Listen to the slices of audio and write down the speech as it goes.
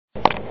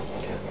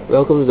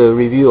Welcome to the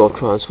review of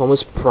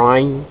Transformers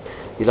Prime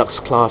Deluxe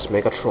Class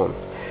Megatron.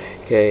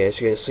 Okay, as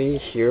you can see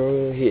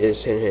here, he is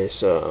in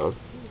his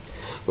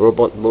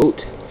robot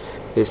mode.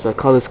 His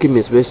color scheme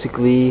is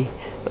basically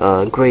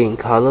gray in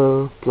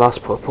color plus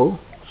purple.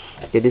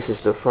 Okay, this is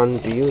the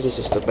front view, this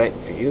is the back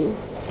view.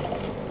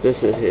 This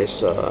is his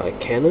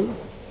cannon.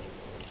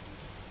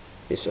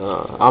 His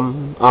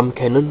arm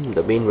cannon,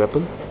 the main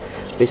weapon.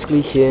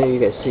 Basically here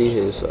you can see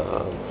his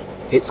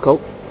head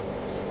sculpt.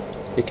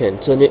 You can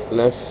turn it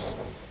left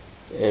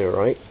and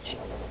right.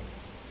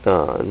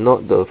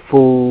 Not the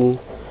full,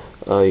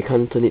 you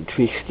can't turn it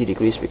 360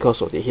 degrees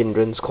because of the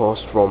hindrance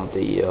caused from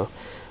the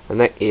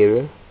neck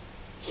area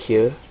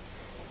here,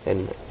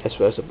 and as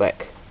well as the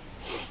back,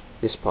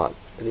 this part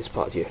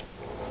here.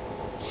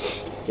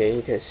 Okay,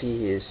 you can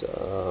see his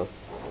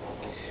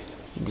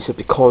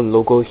Decepticon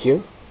logo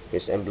here,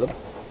 his emblem.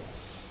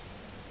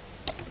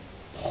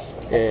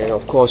 And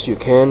of course you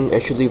can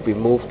actually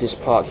remove this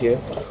part here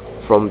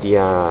from the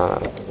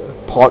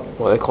port,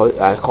 what I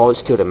call it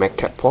still the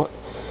MagTrack port,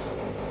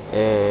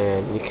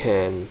 and you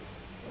can,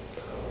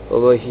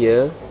 over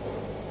here,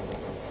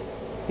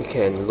 you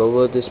can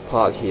lower this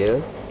part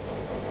here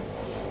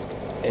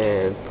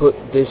and put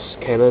this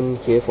cannon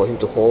here for him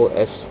to hold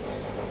as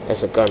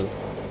a gun.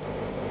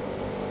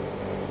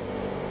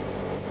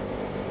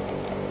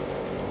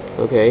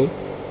 Okay,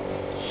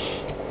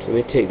 so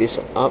let me take this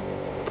up,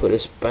 put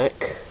this back,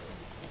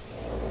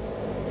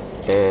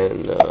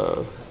 and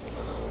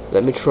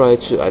let me try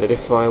to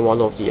identify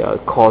one of the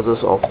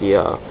causes of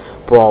the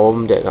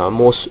problem that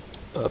most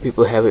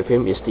people have with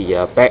him is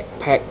the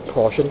backpack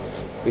portion,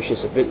 which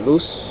is a bit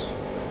loose.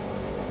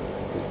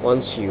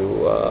 Once you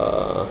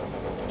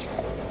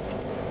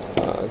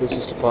this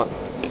is the part.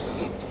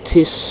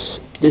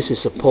 This is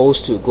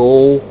supposed to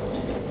go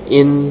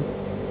in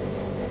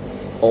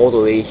all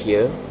the way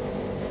here.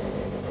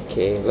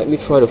 Okay, let me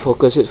try to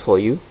focus it for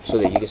you so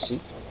that you can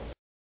see.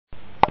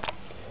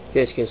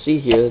 Okay, as you can see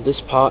here,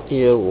 this part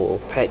here will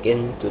pack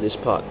into this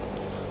part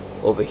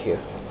over here,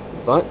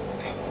 but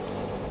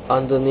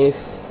underneath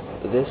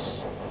this,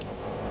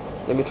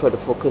 let me try to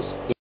focus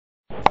in.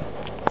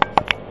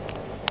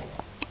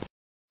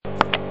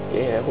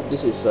 Okay, I hope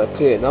this is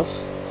clear enough.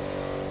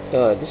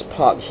 This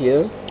part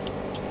here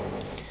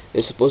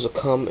is supposed to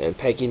come and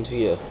pack into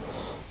here,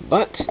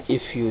 but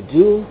if you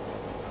do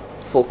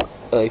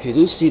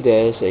see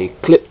there's a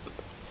clip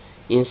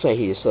inside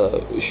his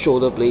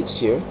shoulder blades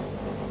here,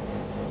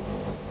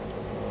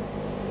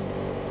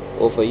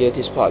 over here,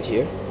 this part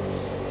here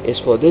is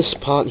for this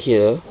part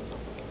here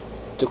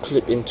to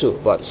clip into,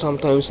 but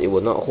sometimes it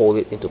will not hold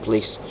it into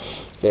place.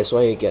 That's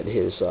why you get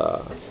his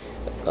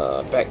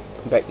back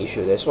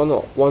issue. That's one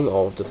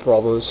of the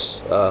problems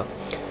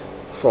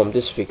from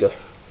this figure.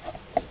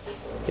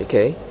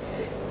 Okay,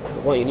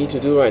 what you need to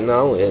do right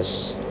now is,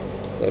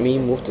 let me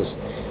move this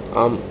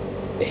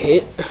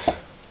head,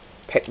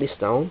 pack this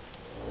down,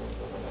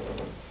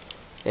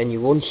 and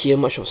you won't hear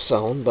much of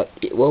sound, but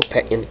it will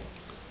pack in.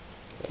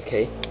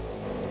 Okay,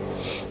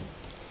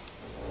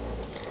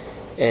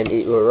 and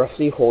it will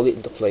roughly hold it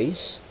into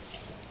place,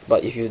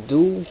 but if you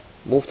do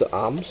move the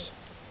arms,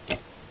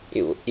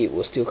 it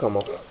will still come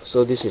off.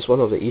 So this is one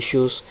of the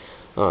issues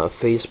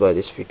faced by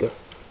this figure.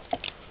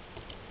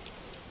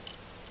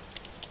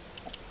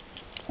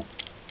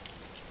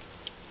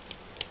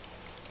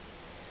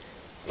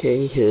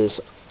 Okay,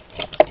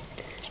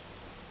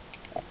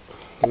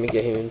 let me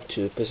get him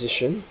into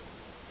position.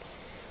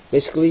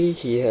 Basically,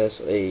 he has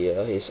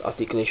his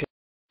articulation.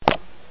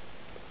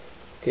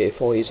 Okay,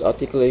 for his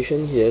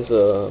articulation, he has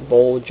a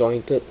ball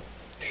jointed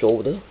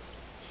shoulder.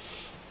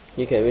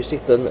 You can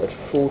basically turn a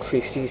full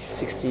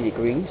 360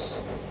 degrees.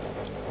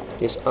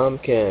 His arm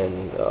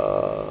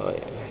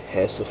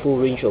has a full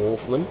range of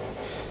movement,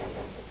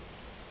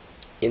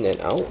 in and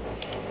out,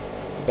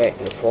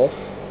 back and forth.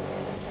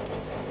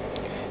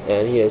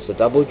 And he has a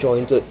double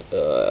jointed.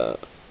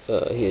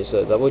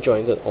 Double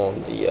jointed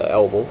on the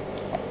elbow.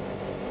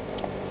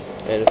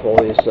 And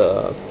for his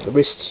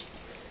wrist,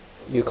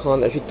 you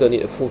can't actually turn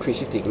it a full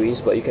 360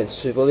 degrees, but you can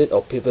swivel it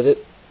or pivot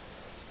it.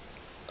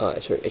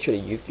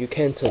 Actually, you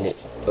can turn it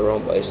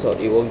around, but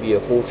it won't be a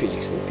full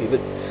 360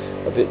 pivot.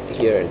 A bit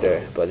here and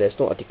there, but there's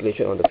no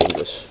articulation on the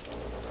fingers.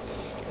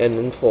 And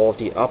then for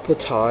the upper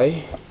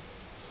thigh,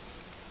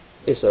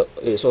 it's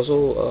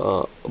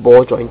also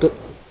ball jointed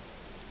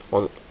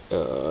on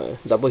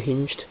double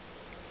hinged.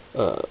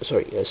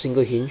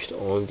 Single hinged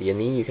on the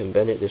knee. You can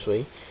bend it this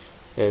way,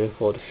 and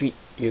for the feet,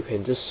 you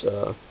can just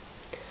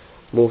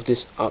move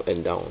this up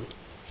and down.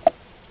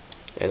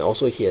 And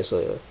also he has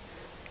a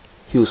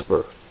heel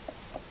spur.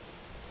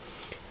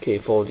 Okay,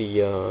 for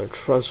the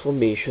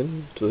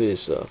transformation to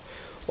his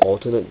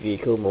alternate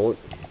vehicle mode,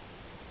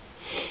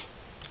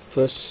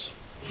 first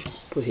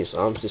put his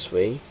arms this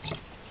way,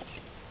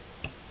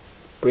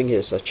 bring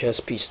his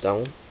chest piece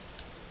down,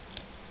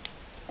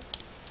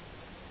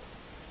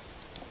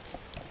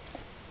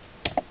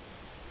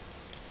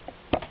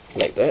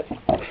 like that,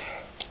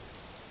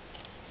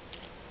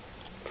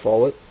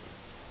 forward,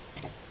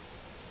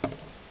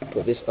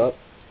 put this up,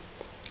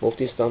 move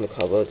this down to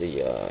cover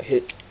the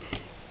head,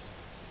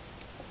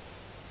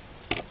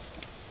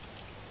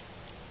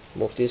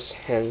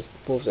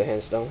 move the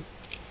hands down,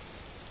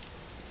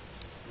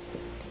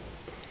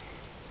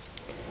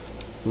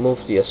 move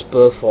the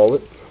spur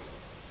forward,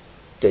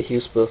 the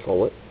heel spur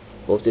forward,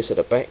 move this at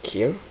the back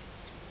here,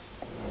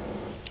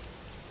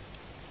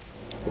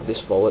 move this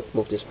forward,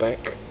 move this back.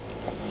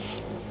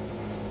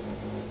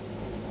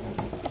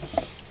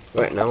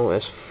 Right now,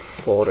 as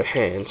for the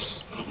hands,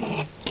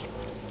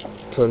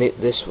 turn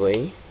it this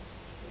way,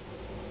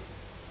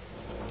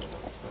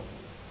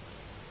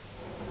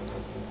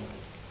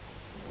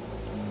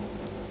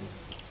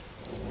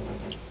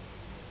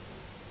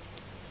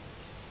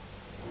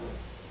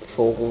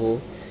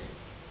 fold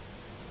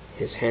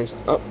his hands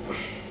up,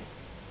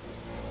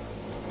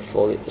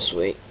 fold it this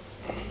way,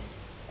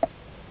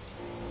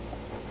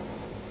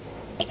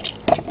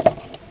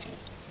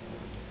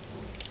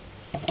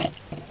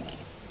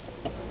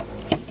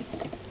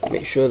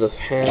 make sure the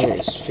hand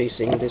is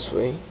facing this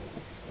way,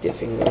 the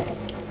finger.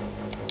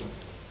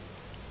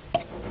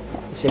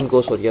 The same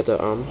goes for the other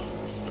arm.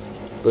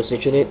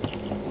 Position it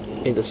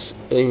in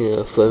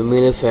a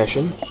familiar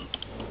fashion.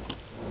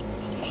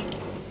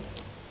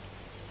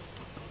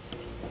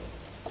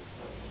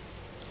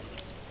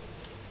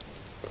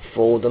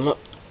 Fold them up.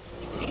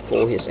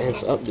 Fold his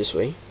hands up this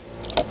way.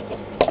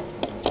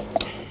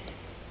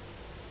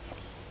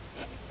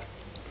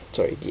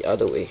 Sorry, the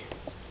other way.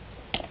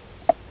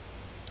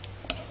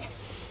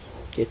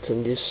 Okay,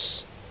 turn this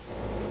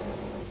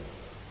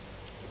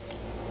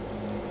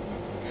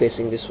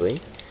facing this way,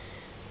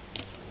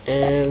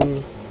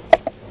 and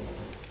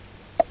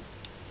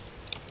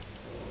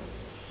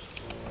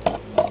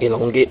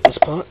elongate this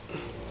part.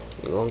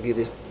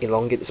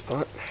 Elongate this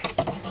part,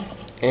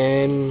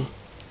 and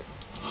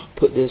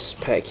put this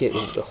pack here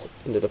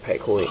into the pack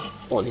hole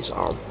on his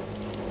arm.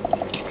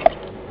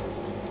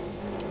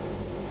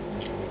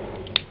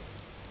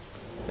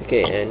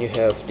 Okay, and you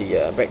have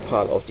the back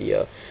part of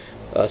the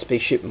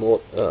spaceship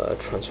mode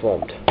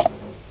transformed.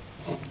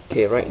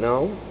 Okay, right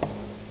now,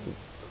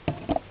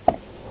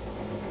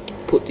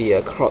 put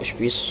the crouch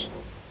piece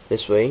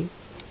this way,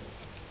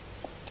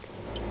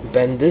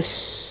 bend this,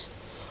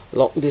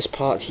 lock this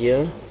part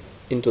here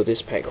into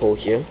this pack hole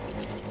here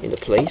into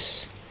place.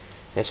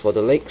 As for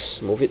the legs,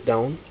 move it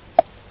down,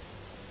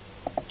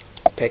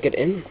 pack it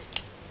in,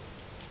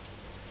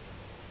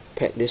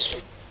 pack this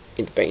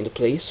back into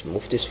place,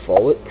 move this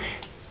forward,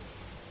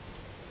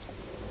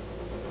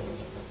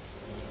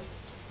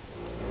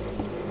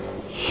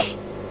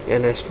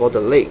 and as for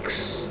the legs,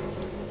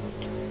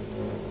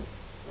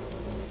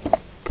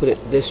 put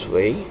it this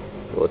way,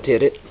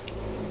 rotate it.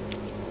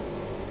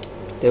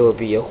 There will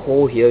be a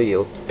hole here,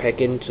 you'll pack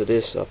into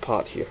this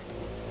part here.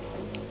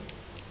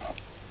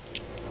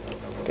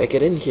 Pack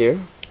it in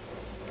here.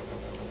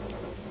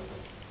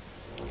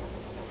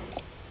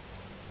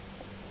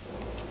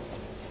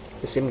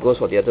 The same goes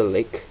for the other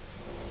leg.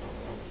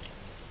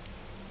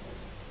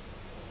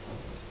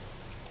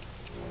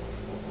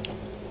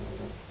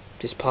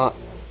 This part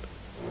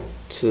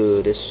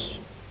to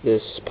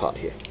this part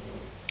here.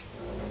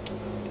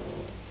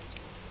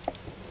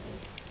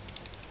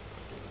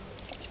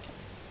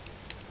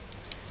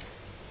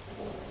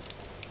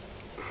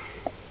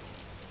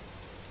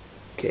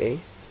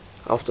 Okay,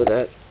 after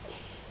that,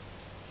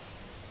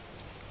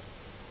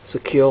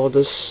 secure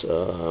this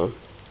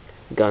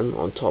gun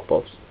on top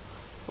of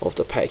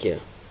the pack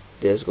here.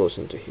 This goes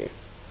into here.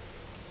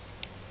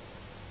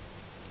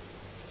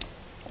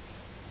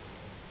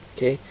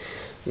 Okay,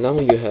 now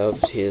you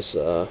have his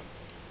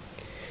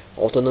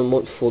alternate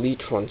mode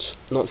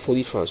not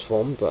fully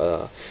transformed,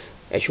 but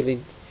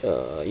actually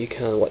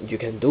what you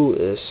can do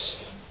is,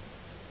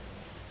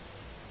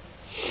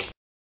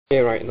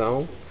 okay, right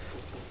now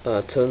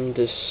turn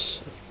this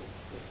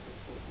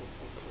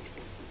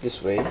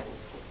way.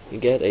 You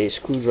get a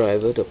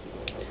screwdriver to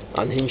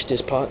unhinge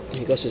this part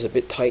because it's a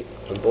bit tight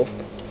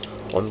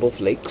on both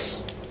legs.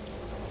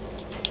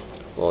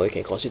 Or you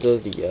can consider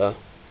the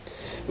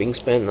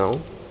wingspan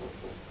now.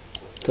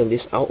 Turn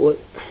this outward.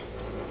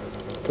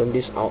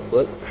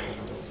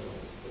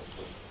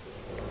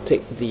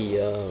 Take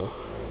the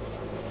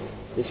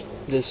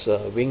this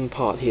wing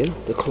part here,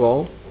 the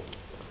claw,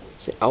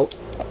 say out.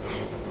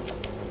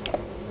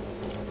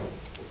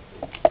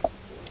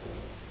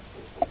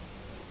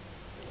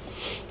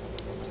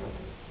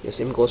 The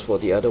same goes for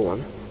the other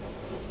one.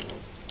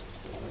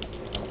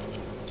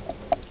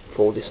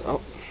 Fold this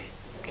up,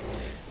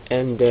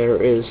 and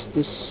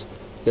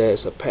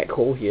there's a pack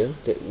hole here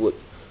that would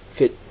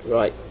fit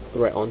right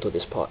onto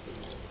this part.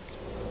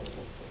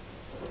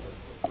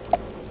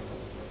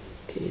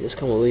 Okay, just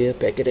come over here,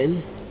 pack it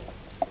in.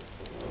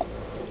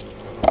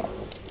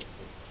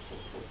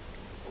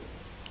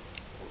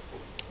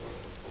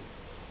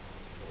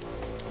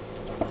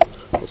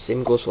 The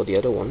same goes for the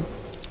other one.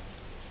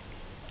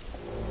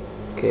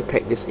 Okay,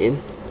 pack this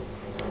in,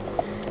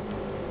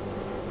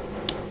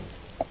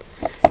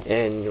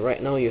 and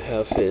right now you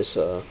have his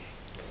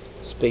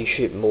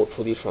spaceship mode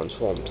fully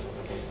transformed.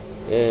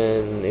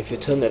 And if you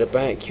turn at the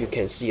back, you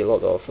can see a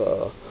lot of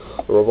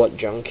robot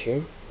junk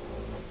here.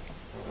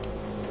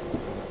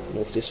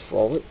 Move this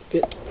forward a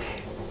bit,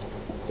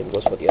 Same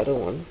goes for the other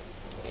one.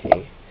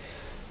 Okay,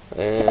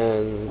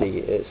 and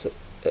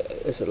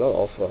it's a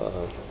lot of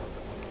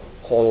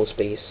hollow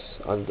space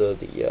under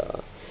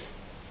the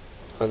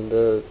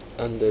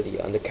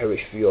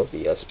undercarriage view of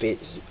the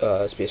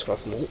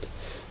spacecraft mode,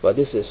 but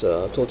this is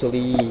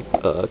totally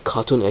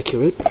cartoon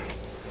accurate.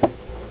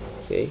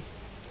 Okay,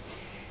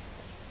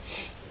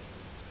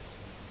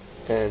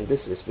 and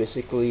this is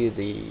basically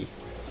the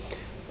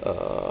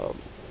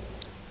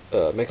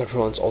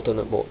Megatron's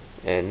alternate mode.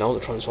 And now the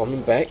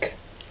transforming back,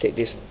 take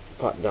this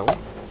part down,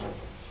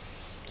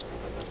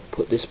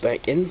 put this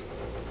back in,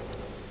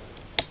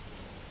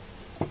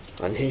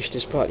 unhinge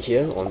this part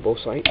here on both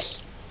sides,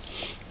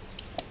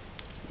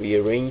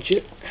 rearrange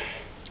it,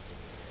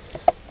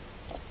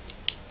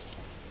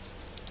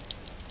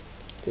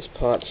 this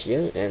part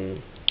here,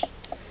 and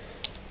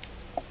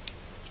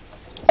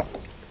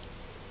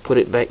put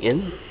it back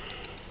in,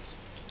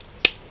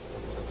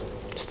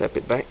 step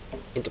it back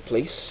into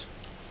place.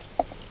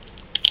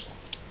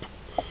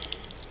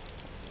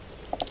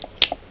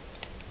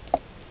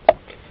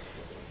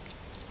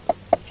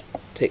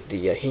 Take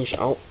the hinge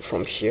out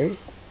from here,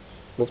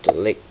 move the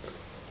leg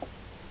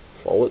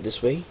forward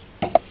this way.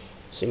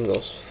 Same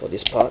goes for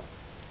this part.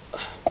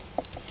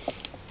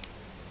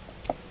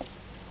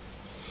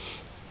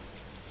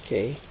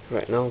 Okay,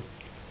 right now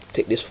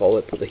take this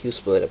forward, put the heel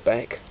spur at the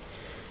back,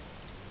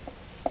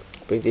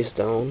 bring this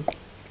down,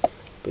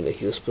 bring the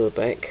heel spur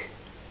back.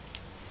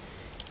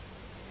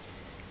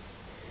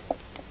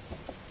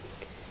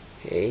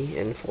 Okay,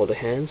 and for the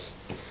hands,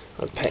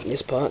 unpack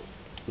this part,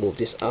 move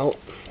this out,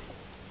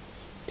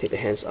 take the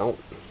hands out,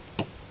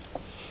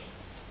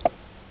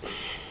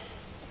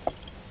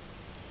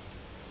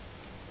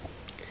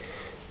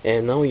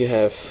 and now you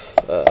have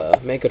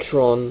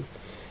Megatron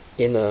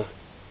in a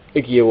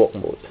gearwalk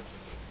mode,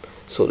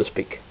 so to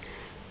speak.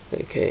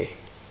 Okay,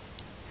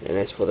 and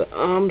as for the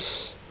arms,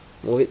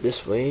 move it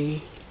this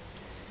way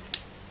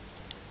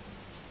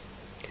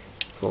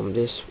from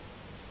this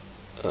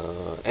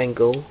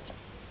angle,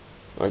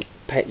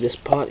 unpack this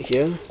part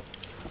here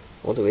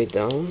all the way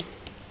down.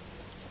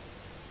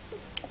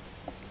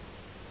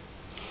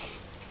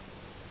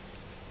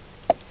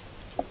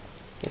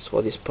 As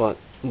for this part,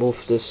 move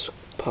this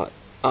part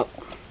up,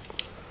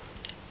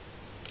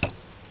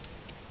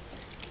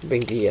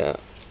 bring the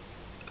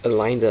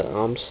align the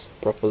arms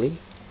properly,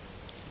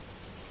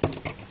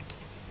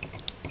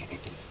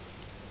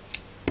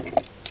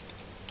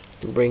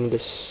 bring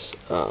this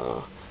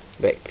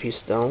back piece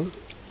down,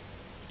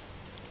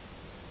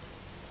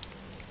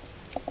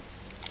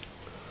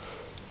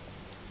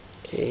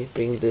 okay,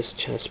 bring this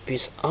chest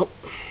piece up,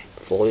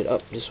 fold it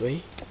up this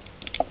way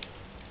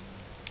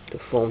to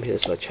form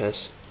his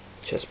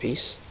chest piece.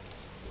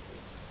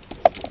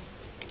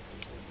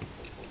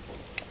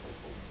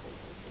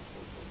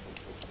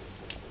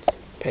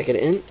 Pack it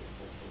in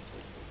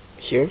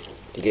here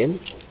again.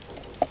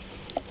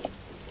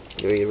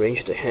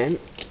 Rearrange the hand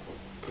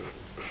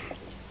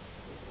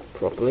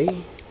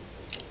properly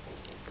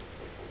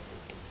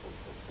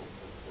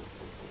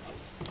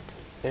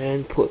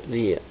and put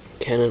the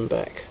cannon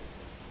back,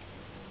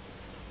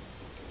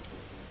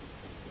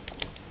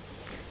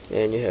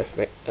 and you have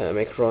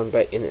Megatron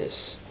back in his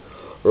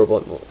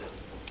robot mode.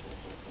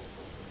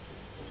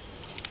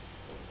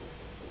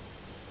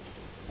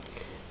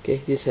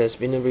 Okay, this has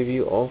been a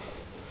review of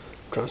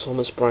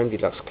Transformers Prime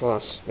Deluxe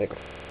Class Megatron.